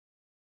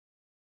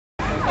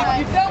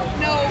If you don't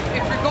know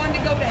if you're going to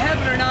go to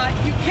heaven or not,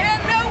 you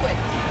can know it.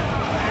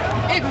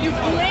 If you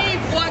believe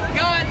what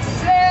God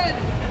said,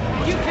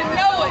 you can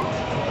know it.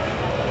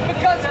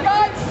 Because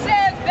God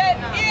said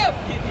that if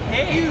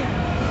you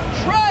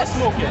trust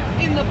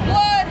in the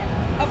blood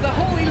of the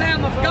Holy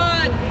Lamb of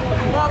God,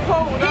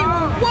 He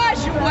will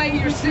wash away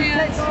your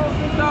sins.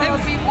 They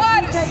will be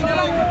white as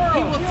snow.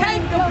 He will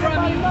take them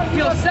from you.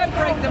 He'll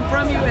separate them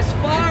from you as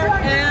far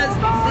as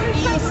the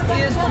east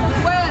is from the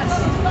west.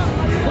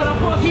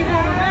 He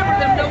will remember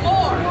them no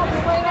more.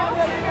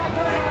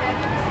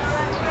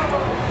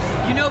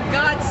 You know,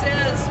 God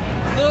says,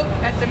 look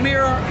at the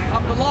mirror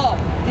of the law.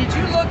 Did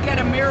you look at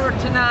a mirror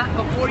tonight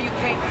before you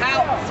came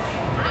out?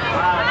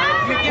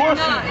 You did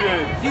not.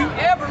 Do you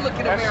ever look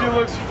at a mirror? She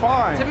looks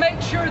fine. To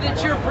make sure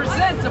that you're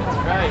presentable.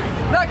 Right.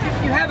 Like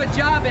if you have a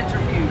job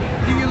interview,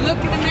 do you look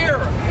in the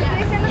mirror?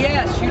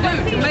 Yes, you do.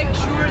 To make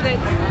sure that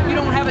you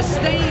don't have a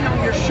stain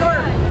on your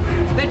shirt.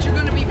 That you're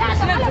going to be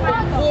presentable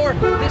for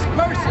this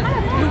person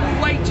who will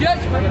weigh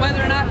judgment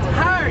whether or not to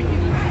hire you.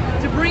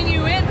 To bring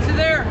you into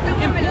their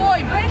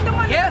employment.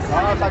 Yes?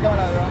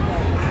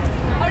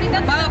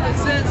 The Bible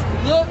says,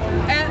 look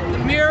at the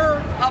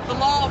mirror of the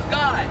law of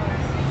God.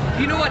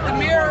 Do you know what the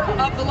mirror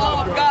of the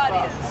law of God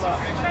is?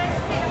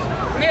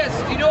 Miss,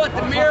 do you know what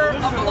the mirror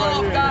of the law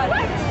of God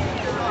is?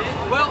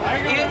 Well,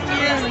 it is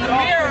the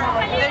mirror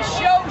that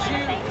shows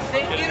you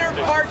the inner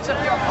parts of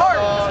your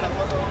heart.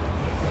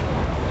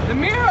 The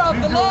mirror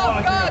of the law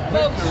of God,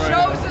 folks,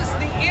 shows us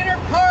the inner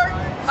part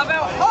of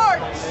our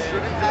hearts.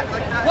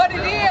 What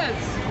it is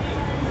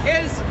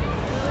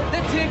the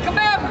Ten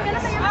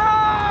Commandments.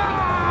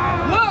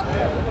 Look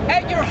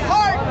at your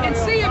heart and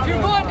see if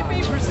you're going to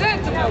be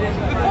presentable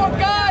before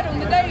God on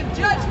the day of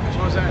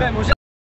judgment.